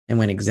And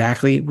when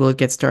exactly will it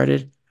get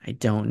started? I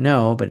don't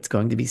know, but it's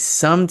going to be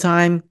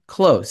sometime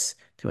close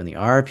to when the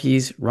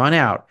RRPs run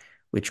out,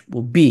 which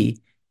will be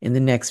in the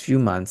next few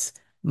months.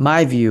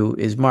 My view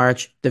is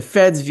March. The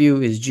Fed's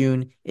view is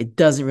June. It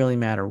doesn't really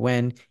matter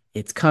when.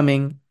 It's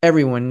coming.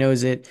 Everyone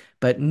knows it,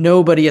 but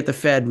nobody at the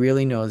Fed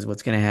really knows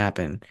what's going to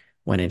happen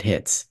when it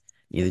hits.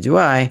 Neither do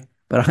I,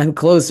 but I'm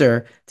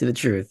closer to the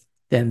truth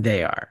than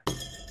they are.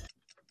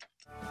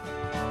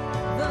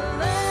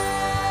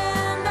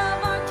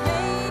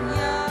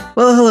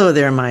 Well, hello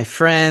there, my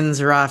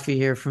friends. Rafi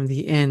here from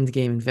the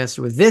Endgame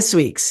Investor with this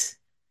week's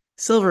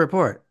Silver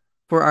Report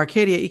for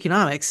Arcadia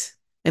Economics.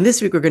 And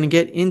this week we're going to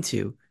get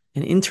into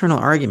an internal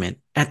argument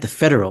at the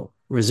Federal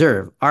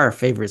Reserve, our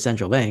favorite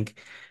central bank,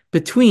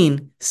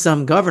 between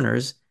some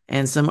governors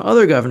and some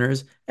other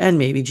governors and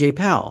maybe Jay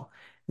Powell.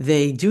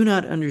 They do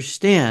not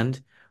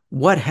understand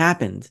what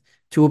happened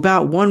to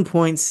about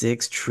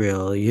 $1.6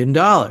 trillion.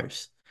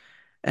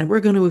 And we're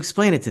going to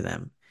explain it to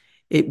them.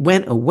 It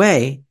went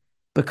away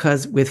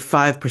because with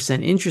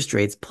 5% interest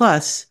rates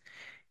plus,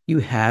 you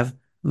have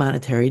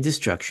monetary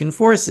destruction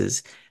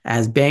forces,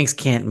 as banks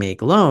can't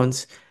make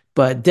loans,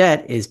 but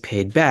debt is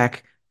paid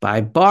back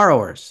by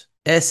borrowers.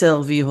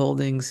 SLV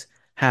holdings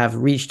have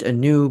reached a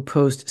new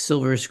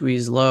post-silver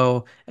squeeze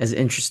low as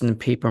interest in the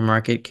paper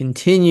market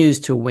continues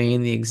to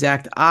wane, the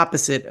exact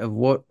opposite of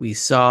what we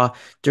saw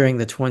during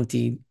the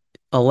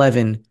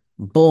 2011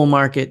 bull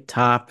market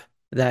top.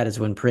 That is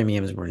when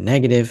premiums were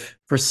negative.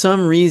 For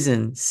some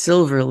reason,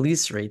 silver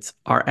lease rates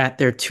are at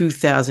their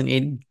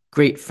 2008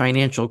 great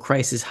financial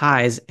crisis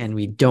highs, and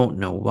we don't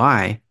know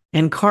why.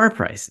 And car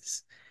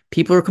prices.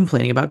 People are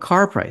complaining about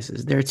car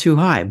prices. They're too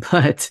high.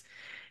 But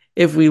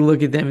if we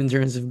look at them in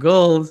terms of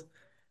gold,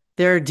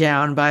 they're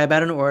down by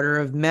about an order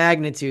of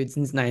magnitude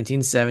since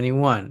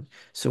 1971.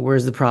 So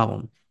where's the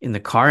problem? In the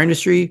car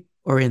industry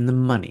or in the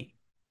money?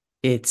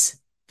 It's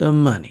the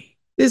money.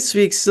 This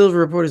week's Silver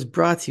Report is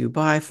brought to you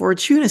by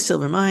Fortuna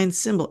Silver Mines,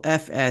 symbol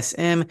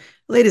FSM.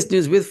 Latest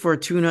news with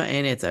Fortuna,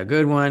 and it's a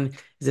good one,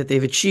 is that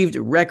they've achieved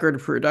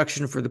record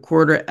production for the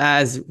quarter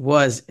as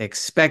was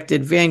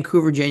expected.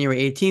 Vancouver,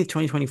 January 18th,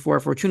 2024.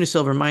 Fortuna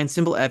Silver Mines,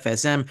 symbol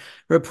FSM,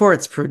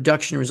 reports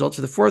production results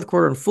for the fourth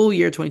quarter and full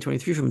year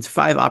 2023 from its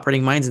 5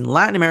 operating mines in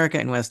Latin America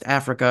and West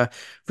Africa.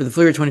 For the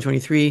full year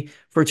 2023,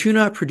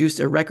 Fortuna produced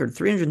a record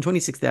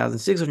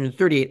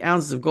 326,638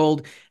 ounces of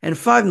gold and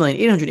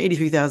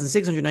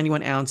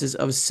 5,883,691 ounces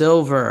of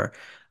silver.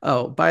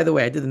 Oh, by the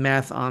way, I did the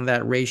math on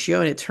that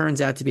ratio, and it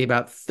turns out to be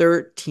about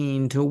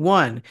 13 to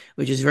 1,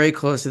 which is very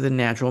close to the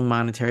natural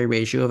monetary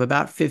ratio of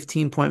about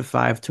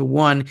 15.5 to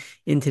 1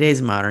 in today's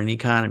modern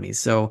economy.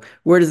 So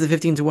where does the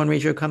 15 to 1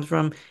 ratio come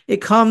from? It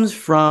comes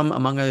from,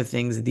 among other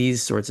things,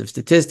 these sorts of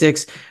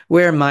statistics,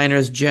 where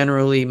miners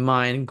generally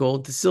mine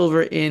gold to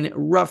silver in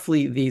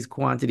roughly these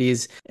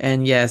quantities.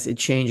 And yes, it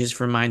changes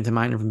from mine to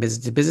mine and from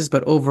business to business,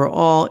 but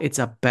overall, it's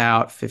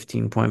about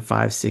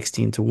 15.5,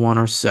 16 to 1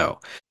 or so.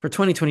 For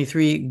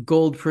 2023,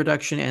 gold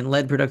production and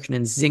lead production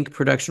and zinc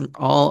production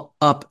all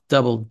up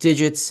double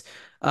digits.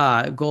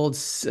 Gold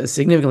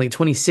significantly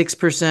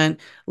 26%,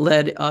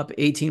 lead up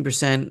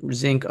 18%,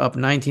 zinc up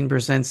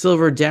 19%,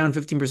 silver down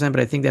 15%,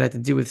 but I think that had to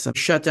do with some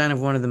shutdown of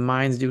one of the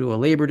mines due to a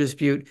labor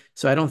dispute.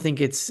 So I don't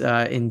think it's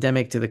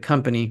endemic to the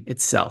company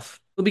itself.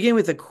 We'll begin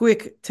with a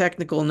quick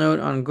technical note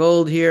on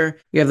gold here.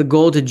 We have the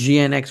gold to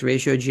GNX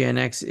ratio.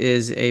 GNX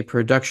is a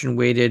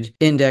production-weighted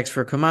index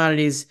for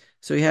commodities.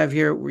 So we have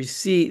here, we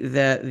see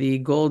that the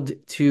gold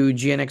to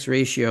GNX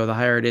ratio, the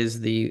higher it is,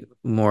 the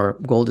more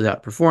gold is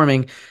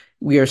outperforming.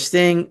 We are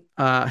staying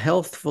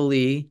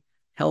healthily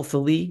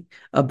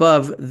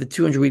above the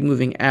 200-week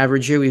moving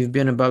average here. We've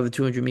been above the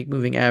 200-week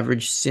moving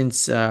average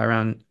since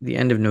around the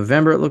end of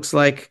November, it looks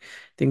like.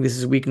 I think this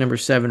is week number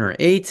 7 or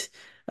 8.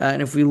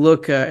 And if we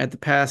look at the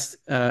past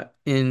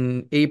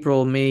in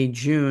April, May,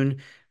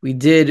 June, we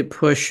did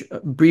push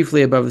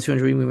briefly above the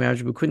 200-week moving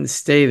average, but couldn't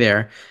stay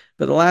there.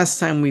 But the last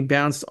time we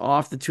bounced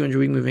off the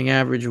 200-week moving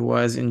average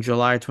was in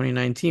July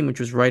 2019, which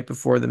was right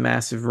before the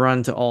massive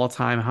run to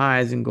all-time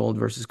highs in gold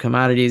versus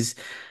commodities.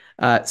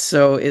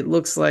 So it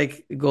looks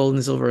like gold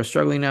and silver are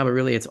struggling now, but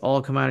really it's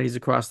all commodities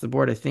across the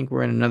board. I think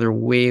we're in another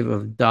wave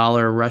of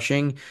dollar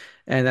rushing,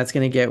 and that's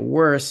going to get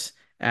worse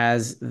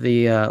as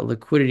the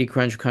liquidity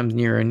crunch comes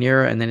nearer and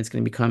nearer, and then it's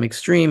going to become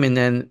extreme. And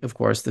then, of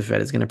course, the Fed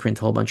is going to print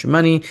a whole bunch of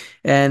money.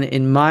 And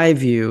in my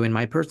view, in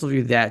my personal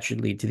view, that should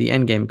lead to the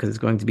end game because it's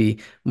going to be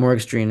more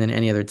extreme than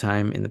any other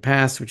time in the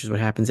past, which is what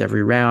happens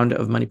every round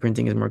of money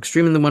printing is more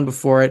extreme than the one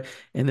before it.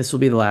 And this will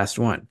be the last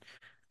one.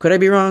 Could I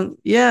be wrong?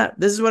 Yeah,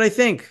 this is what I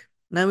think.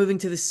 Now moving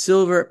to the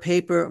silver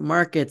paper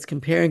markets,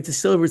 comparing to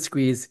silver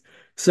squeeze.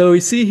 So we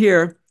see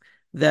here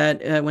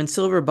that when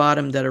silver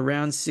bottomed at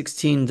around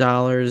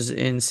 $16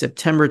 in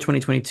September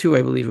 2022,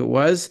 I believe it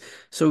was.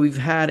 So we've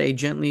had a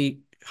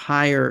gently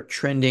higher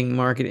trending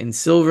market in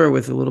silver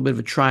with a little bit of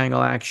a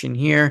triangle action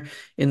here.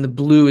 In the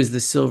blue is the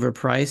silver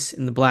price.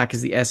 In the black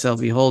is the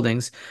SLV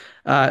holdings.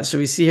 So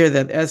we see here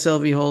that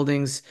SLV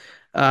holdings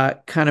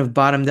kind of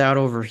bottomed out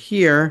over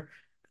here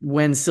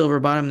when silver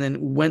bottomed,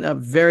 then went up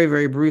very,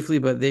 very briefly,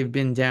 but they've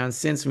been down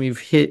since. We've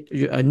hit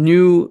a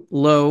new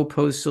low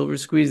post silver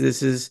squeeze.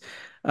 This is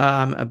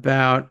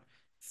about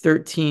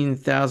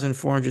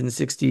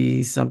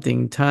 13,460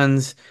 something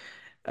tons.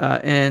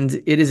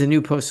 And it is a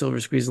new post silver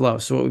squeeze low.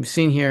 So what we've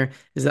seen here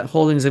is that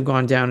holdings have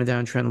gone down and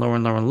down trend lower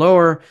and lower and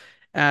lower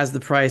as the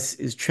price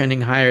is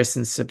trending higher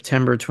since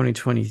September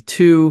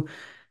 2022.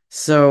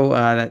 So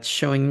that's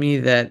showing me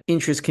that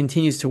interest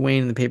continues to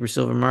wane in the paper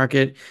silver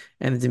market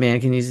and the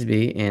demand continues to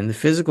be in the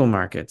physical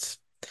markets.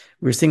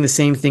 We're seeing the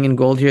same thing in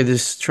gold here.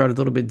 This chart a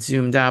little bit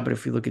zoomed out, but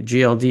if we look at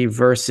GLD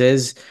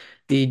versus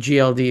the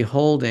GLD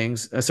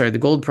holdings, the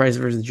gold price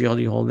versus the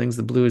GLD holdings,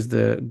 the blue is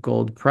the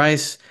gold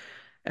price.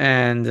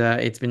 And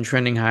it's been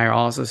trending higher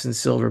also since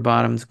silver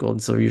bottomed. Gold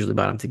and silver usually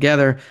bottom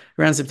together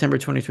around September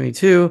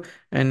 2022.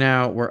 And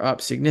now we're up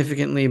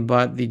significantly,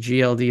 but the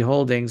GLD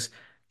holdings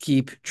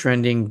keep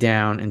trending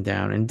down and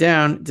down and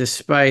down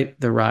despite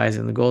the rise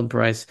in the gold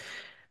price.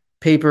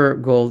 Paper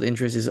gold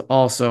interest is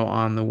also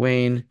on the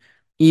wane,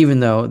 even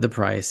though the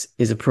price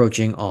is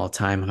approaching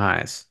all-time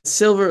highs.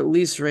 Silver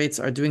lease rates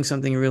are doing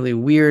something really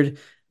weird.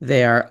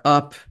 They are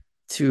up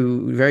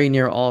to very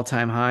near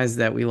all-time highs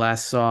that we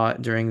last saw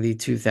during the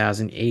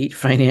 2008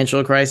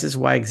 financial crisis.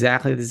 Why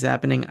exactly this is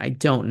happening, I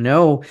don't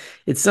know.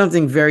 It's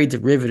something very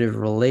derivative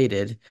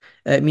related.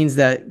 It means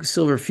that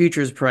silver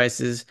futures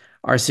prices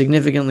are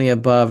significantly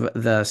above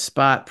the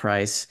spot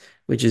price,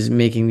 which is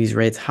making these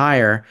rates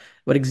higher.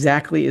 What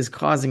exactly is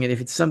causing it? If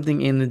it's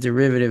something in the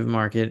derivative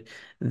market,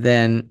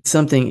 then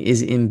something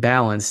is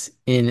imbalanced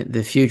in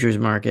the futures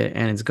market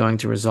and it's going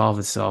to resolve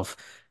itself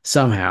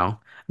somehow.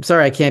 I'm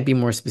sorry I can't be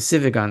more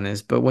specific on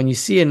this, but when you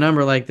see a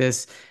number like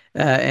this,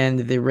 and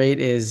the rate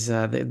is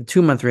the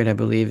 2-month rate, I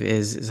believe,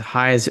 is as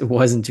high as it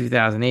was in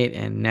 2008,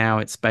 and now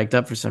it's spiked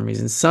up for some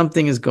reason.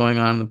 Something is going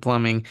on in the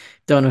plumbing.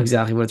 Don't know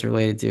exactly what it's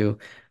related to,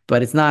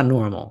 but it's not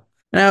normal.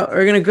 Now,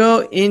 we're going to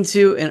go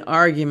into an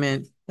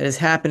argument that is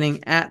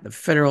happening at the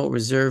Federal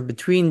Reserve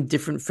between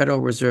different Federal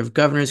Reserve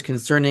governors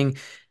concerning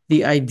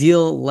the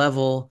ideal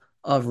level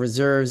of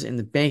reserves in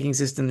the banking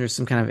system. There's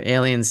some kind of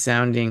alien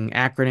sounding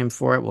acronym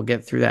for it. We'll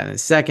get through that in a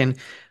second.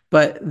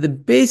 But the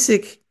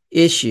basic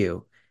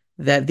issue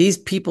that these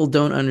people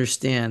don't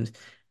understand,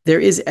 there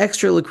is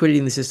extra liquidity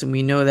in the system.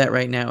 We know that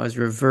right now as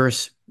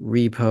reverse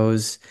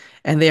repos,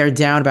 and they are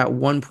down about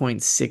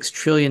 $1.6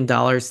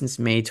 trillion since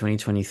May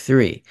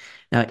 2023.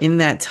 Now, in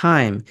that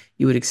time,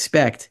 you would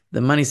expect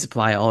the money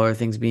supply, all other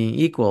things being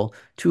equal,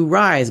 to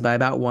rise by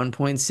about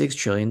 $1.6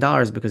 trillion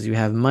because you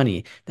have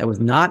money that was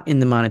not in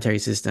the monetary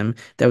system,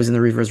 that was in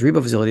the reverse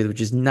repo facility,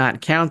 which is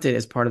not counted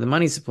as part of the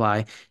money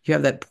supply. You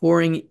have that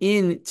pouring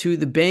into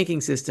the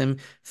banking system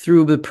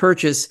through the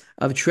purchase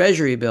of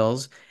treasury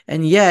bills,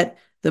 and yet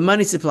the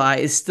money supply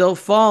is still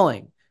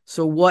falling.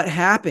 So what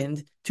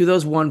happened to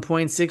those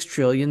 $1.6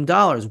 trillion?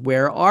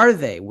 Where are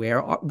they?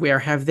 Where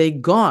have they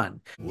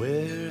gone?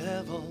 Where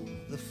have all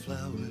the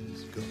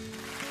flowers gone?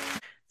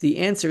 The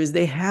answer is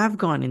they have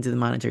gone into the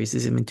monetary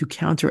system. And to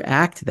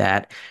counteract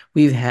that,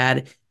 we've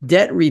had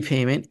debt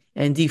repayment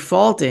and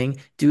defaulting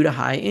due to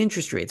high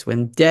interest rates.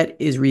 When debt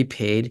is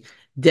repaid,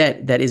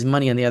 debt that is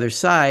money on the other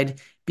side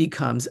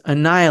becomes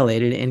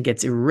annihilated and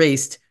gets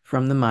erased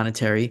from the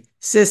monetary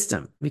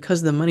system.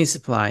 Because the money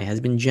supply has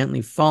been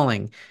gently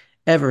falling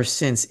ever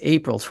since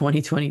April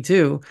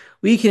 2022,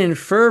 we can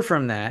infer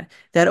from that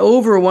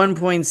over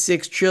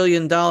 $1.6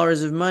 trillion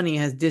of money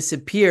has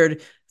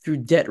disappeared through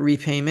debt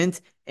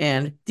repayment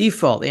and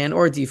default,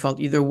 or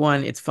default, either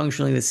one. It's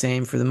functionally the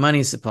same for the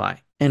money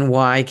supply. And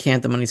why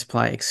can't the money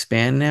supply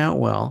expand now?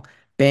 Well,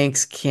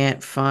 banks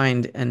can't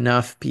find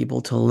enough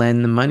people to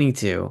lend the money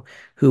to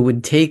who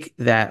would take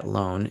that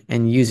loan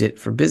and use it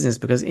for business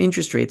because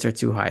interest rates are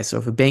too high. So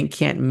if a bank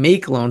can't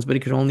make loans, but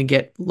it could only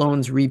get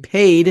loans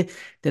repaid,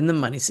 then the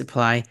money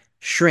supply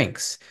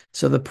shrinks.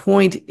 So the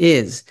point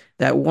is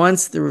that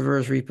once the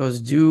reverse repos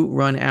do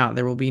run out,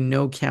 there will be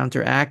no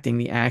counteracting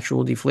the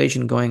actual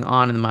deflation going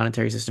on in the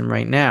monetary system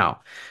right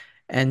now.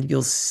 And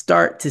you'll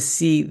start to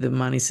see the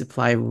money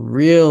supply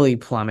really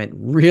plummet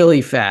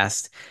really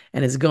fast,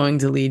 and it's going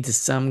to lead to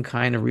some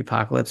kind of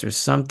repocalypse or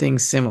something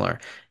similar.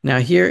 Now,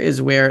 here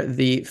is where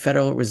the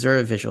Federal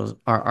Reserve officials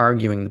are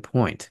arguing the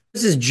point.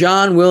 This is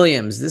John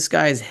Williams. This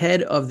guy is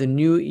head of the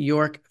New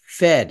York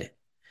Fed.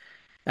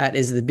 That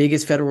is the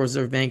biggest Federal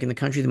Reserve Bank in the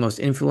country, the most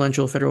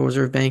influential Federal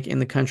Reserve Bank in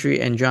the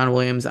country. And John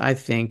Williams, I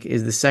think,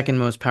 is the second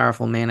most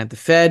powerful man at the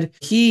Fed.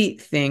 He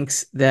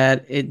thinks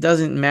that it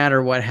doesn't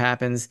matter what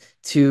happens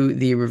to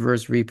the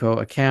reverse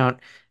repo account.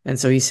 And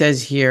so he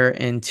says here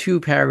in 2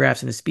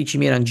 paragraphs in a speech he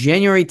made on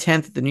January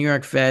 10th at the New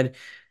York Fed,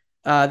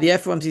 the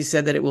FOMC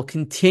said that it will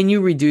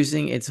continue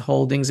reducing its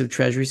holdings of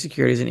Treasury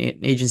securities and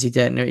agency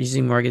debt and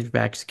agency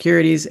mortgage-backed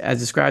securities as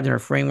described in our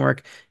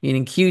framework,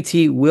 meaning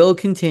QT will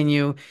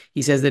continue.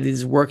 He says that it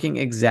is working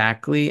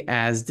exactly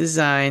as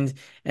designed,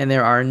 and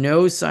there are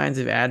no signs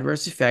of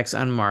adverse effects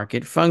on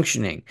market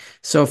functioning.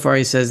 So far,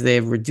 he says they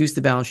have reduced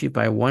the balance sheet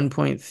by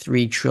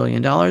 $1.3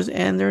 trillion,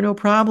 and there are no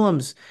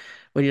problems.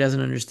 What he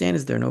doesn't understand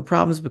is there are no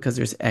problems because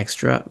there's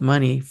extra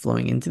money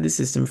flowing into the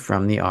system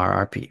from the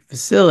RRP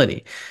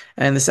facility.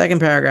 And the second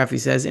paragraph, he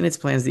says, in its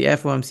plans, the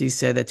FOMC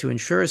said that to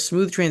ensure a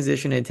smooth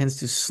transition, it intends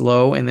to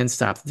slow and then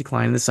stop the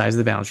decline in the size of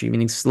the balance sheet,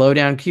 meaning slow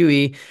down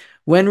QE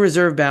when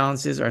reserve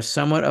balances are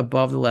somewhat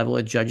above the level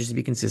it judges to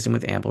be consistent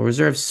with ample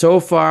reserves. So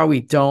far,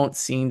 we don't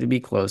seem to be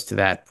close to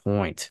that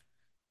point.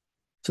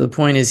 So the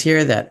point is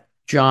here that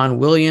John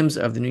Williams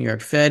of the New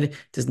York Fed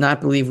does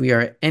not believe we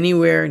are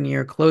anywhere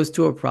near close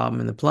to a problem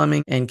in the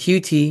plumbing, and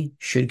QT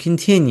should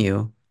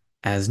continue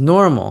as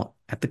normal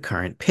at the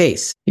current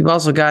pace. You've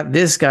also got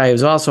this guy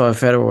who's also a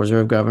Federal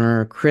Reserve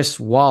Governor, Chris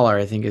Waller,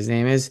 I think his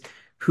name is,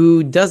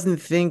 who doesn't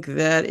think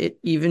that it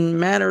even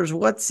matters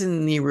what's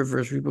in the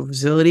reverse repo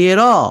facility at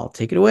all.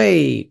 Take it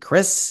away,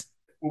 Chris.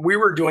 When we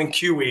were doing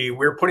QE, we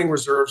were putting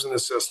reserves in the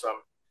system.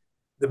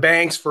 The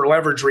banks, for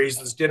leverage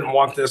reasons, didn't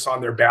want this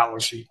on their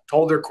balance sheet,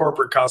 told their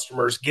corporate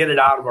customers, get it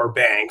out of our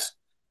banks.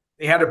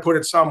 They had to put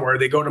it somewhere.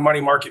 They go to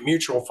money market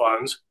mutual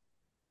funds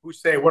who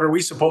say, what are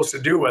we supposed to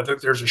do with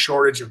it? There's a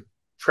shortage of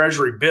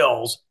treasury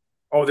bills.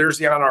 Oh, there's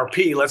the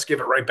NRP. Let's give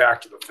it right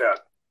back to the Fed.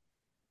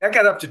 That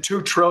got up to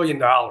 $2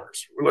 trillion, a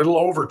little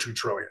over $2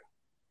 trillion.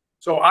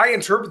 So I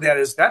interpret that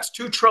as that's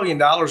 $2 trillion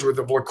worth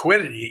of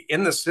liquidity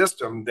in the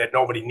system that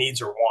nobody needs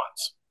or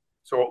wants.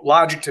 So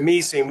logic to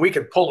me saying we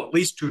could pull at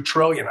least $2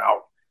 trillion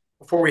out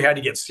before we had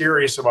to get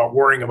serious about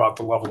worrying about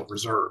the level of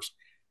reserves.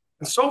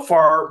 And so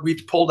far,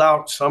 we've pulled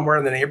out somewhere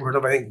in the neighborhood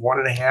of, I think, one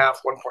and a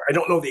half, 1 point. I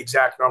don't know the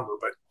exact number,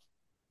 but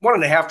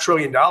 $1.5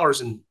 trillion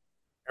and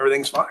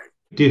everything's fine.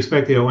 Do you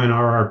expect the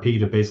ONRRP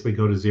to basically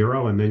go to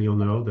zero, and then you'll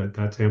know that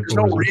that's ample?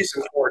 There's no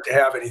reason for it to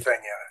have anything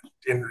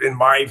in it, in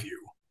my view.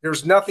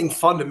 There's nothing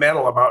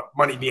fundamental about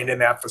money being in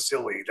that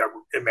facility that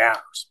it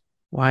matters.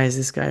 Why is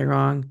this guy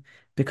wrong?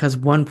 Because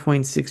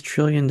 $1.6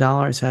 trillion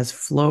has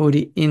flowed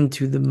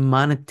into the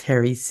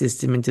monetary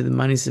system, into the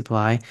money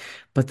supply,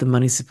 but the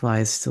money supply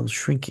is still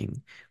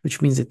shrinking,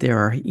 which means that there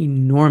are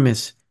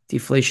enormous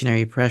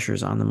deflationary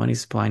pressures on the money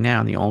supply now.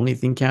 And the only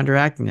thing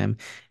counteracting them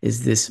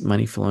is this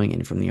money flowing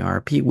in from the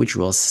RRP, which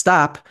will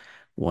stop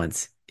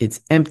once it's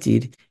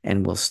emptied,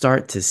 and we'll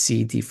start to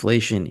see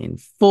deflation in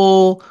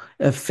full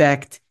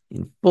effect,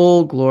 in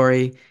full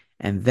glory,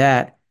 and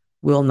that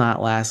will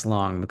not last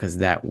long because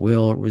that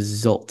will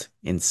result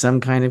in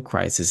some kind of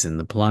crisis in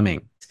the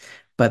plumbing.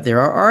 But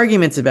there are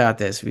arguments about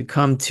this. We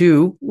come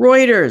to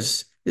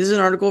Reuters. This is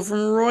an article from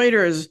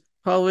Reuters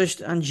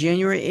published on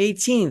January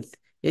 18th.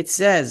 It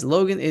says,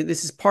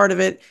 this is part of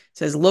it. It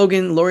says,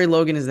 Lori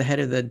Logan is the head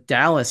of the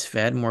Dallas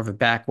Fed, more of a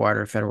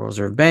backwater Federal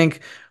Reserve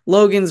Bank.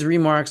 Logan's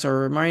remarks are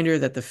a reminder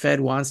that the Fed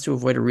wants to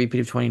avoid a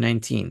repeat of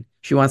 2019.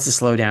 She wants to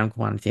slow down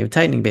quantitative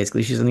tightening,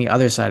 basically. She's on the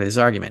other side of this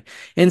argument.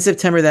 In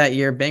September that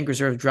year, bank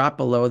reserves dropped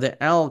below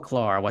the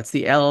L-CLAR. What's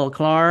the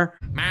L-CLAR?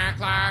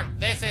 Marklar,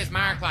 this is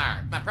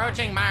Marklar.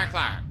 Approaching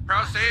Marklar.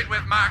 Proceed with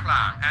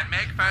Marklar and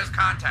make first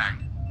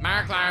contact.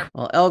 Marklar.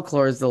 Well,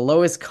 L-CLAR is the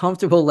lowest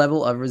comfortable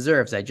level of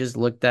reserves. I just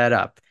looked that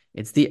up.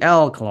 It's the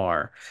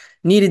L-CLAR.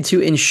 Needed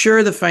to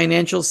ensure the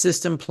financial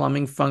system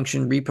plumbing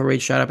function. Repo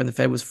rate shot up and the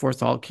Fed was forced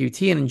to halt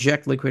QT and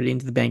inject liquidity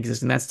into the banking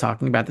system. That's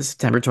talking about the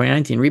September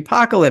 2019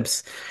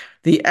 repocalypse.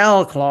 The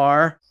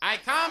L-CLAR. I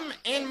come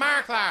in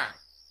Marklar.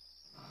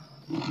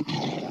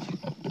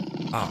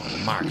 Oh,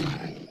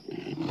 Marklar.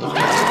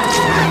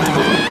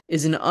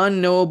 Is an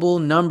unknowable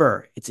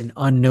number. It's an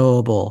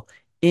unknowable,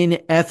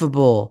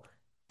 ineffable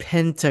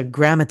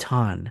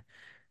pentagrammaton.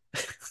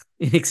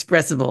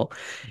 Inexpressible.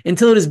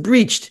 Until it is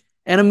breached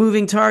and a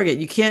moving target.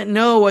 You can't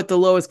know what the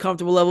lowest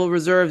comfortable level of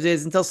reserves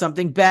is until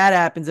something bad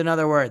happens, in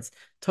other words.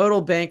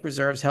 Total bank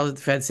reserves held at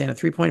the Fed stand at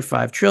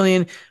 $3.5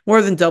 trillion,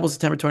 more than double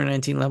September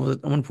 2019 levels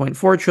at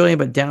 $1.4 trillion,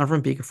 but down from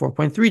a peak of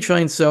 $4.3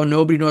 trillion. So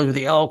nobody knows where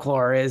the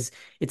L-CLAR is.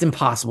 It's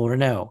impossible to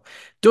know.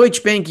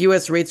 Deutsche Bank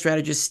U.S. rate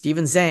strategist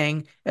Stephen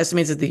Zhang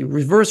estimates that the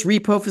reverse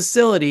repo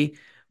facility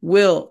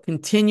will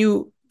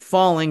continue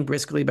falling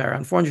briskly by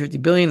around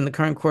 $450 billion in the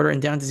current quarter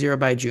and down to zero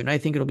by June. I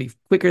think it'll be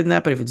quicker than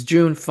that, but if it's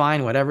June,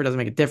 fine, whatever, doesn't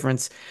make a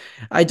difference.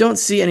 I don't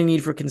see any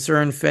need for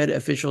concern. Fed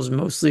officials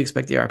mostly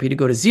expect the RP to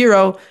go to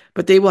zero,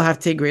 but they will have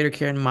to take greater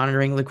care in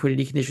monitoring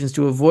liquidity conditions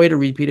to avoid a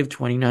repeat of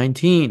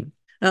 2019.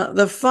 Now,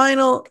 the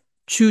final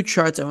two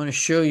charts I want to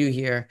show you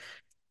here.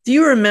 Do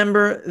you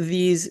remember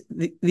these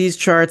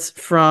charts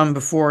from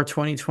before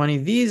 2020?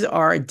 These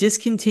are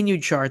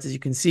discontinued charts, as you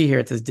can see here.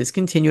 It says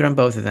discontinued on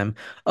both of them,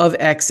 of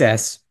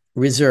excess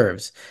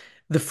reserves.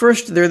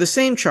 They're the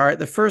same chart.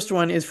 The first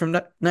one is from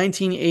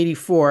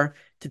 1984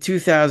 to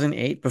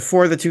 2008,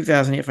 before the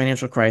 2008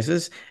 financial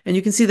crisis. And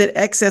you can see that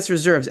excess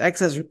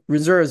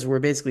reserves were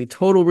basically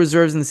total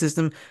reserves in the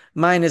system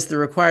minus the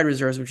required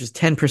reserves, which is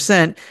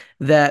 10%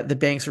 that the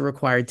banks are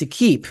required to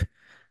keep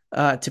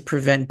to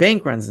prevent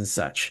bank runs and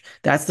such.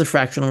 That's the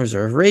fractional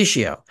reserve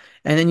ratio.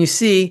 And then you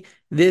see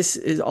this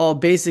is all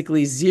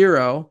basically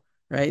zero.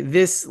 Right,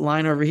 this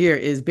line over here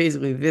is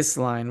basically this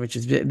line, which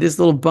is this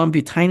little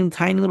bumpy, tiny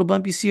little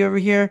bump you see over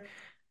here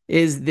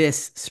is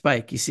this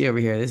spike you see over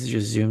here. This is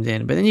just zoomed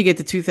in. But then you get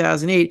to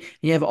 2008 and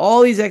you have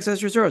all these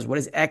excess reserves. What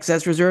does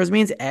excess reserves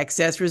mean?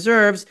 Excess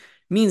reserves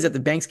means that the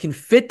banks can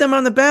fit them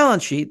on the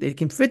balance sheet. They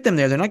can fit them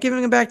there. They're not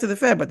giving them back to the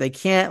Fed, but they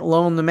can't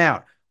loan them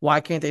out. Why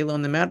can't they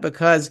loan them out?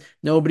 Because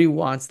nobody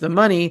wants the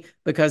money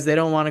because they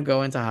don't want to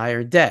go into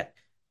higher debt.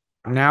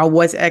 Now,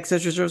 what's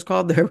excess reserves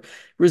called? They're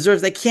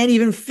reserves that can't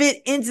even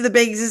fit into the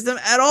banking system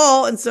at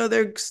all. And so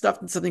they're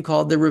stuffed in something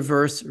called the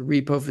reverse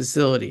repo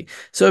facility.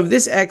 So if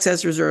this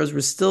excess reserves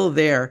was still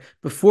there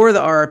before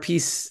the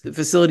RRP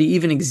facility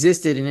even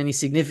existed in any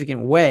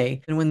significant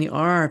way, and when the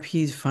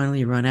RRPs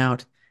finally run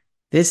out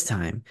this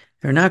time,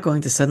 they're not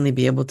going to suddenly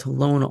be able to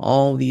loan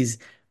all these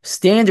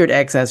standard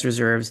excess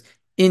reserves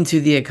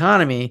into the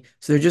economy.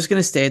 So they're just going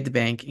to stay at the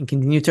bank and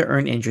continue to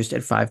earn interest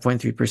at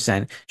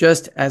 5.3%,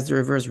 just as the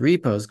reverse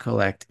repos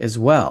collect as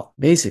well.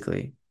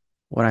 Basically,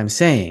 what I'm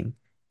saying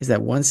is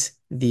that once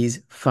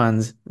these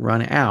funds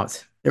run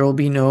out, there will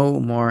be no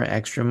more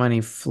extra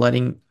money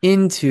flooding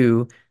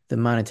into the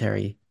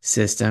monetary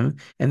system.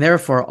 And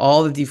therefore,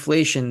 all the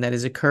deflation that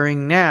is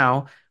occurring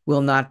now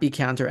will not be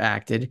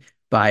counteracted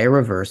by a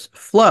reverse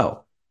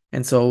flow.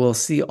 And so we'll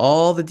see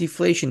all the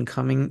deflation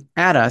coming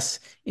at us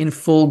in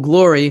full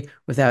glory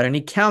without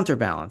any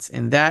counterbalance.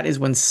 And that is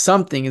when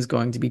something is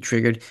going to be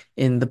triggered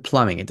in the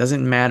plumbing. It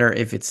doesn't matter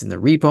if it's in the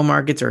repo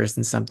markets or it's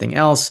in something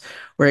else,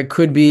 or it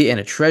could be in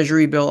a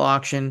treasury bill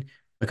auction,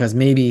 because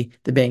maybe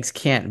the banks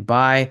can't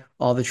buy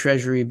all the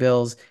treasury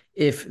bills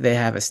if they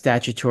have a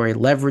statutory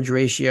leverage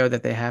ratio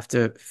that they have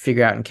to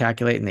figure out and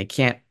calculate, and they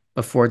can't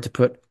afford to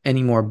put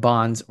any more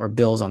bonds or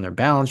bills on their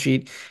balance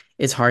sheet.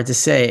 It's hard to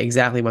say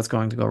exactly what's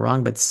going to go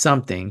wrong, but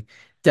something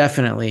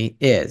definitely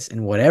is.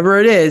 And whatever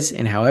it is,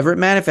 and however it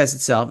manifests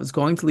itself, is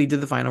going to lead to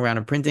the final round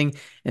of printing.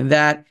 And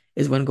that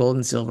is when gold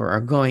and silver are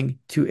going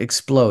to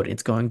explode.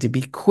 It's going to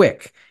be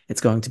quick.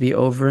 It's going to be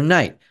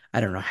overnight.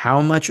 I don't know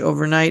how much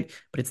overnight,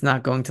 but it's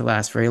not going to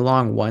last very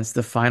long once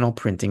the final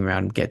printing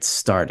round gets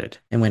started.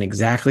 And when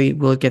exactly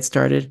will it get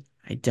started?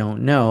 I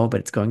don't know,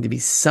 but it's going to be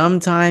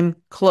sometime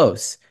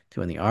close to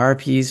when the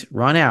RRPs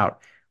run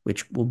out,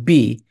 which will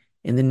be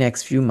in the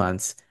next few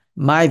months.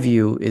 My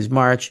view is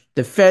March.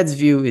 The Fed's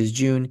view is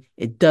June.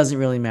 It doesn't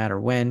really matter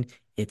when.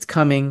 It's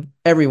coming.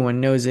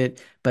 Everyone knows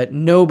it, but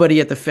nobody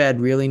at the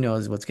Fed really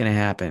knows what's going to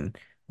happen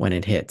when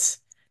it hits.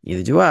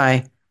 Neither do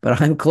I,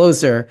 but I'm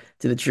closer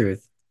to the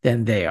truth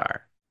than they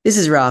are. This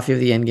is Rafi of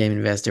the Endgame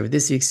Investor with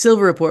this week's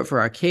Silver Report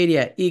for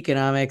Arcadia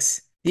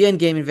Economics. The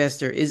Endgame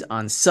Investor is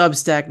on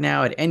Substack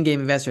now at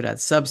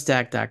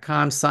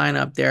endgameinvestor.substack.com. Sign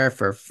up there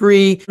for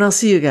free, and I'll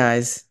see you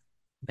guys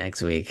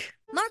next week.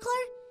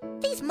 Marklar?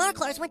 These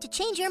Marklars went to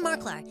change your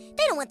Marklar.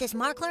 They don't want this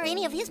Marklar or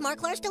any of his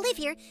Marklars to live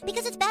here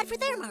because it's bad for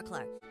their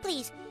Marklar.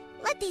 Please,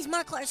 let these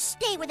Marklars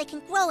stay where they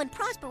can grow and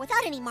prosper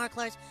without any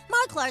Marklars.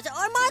 Marklars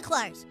are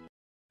Marklars!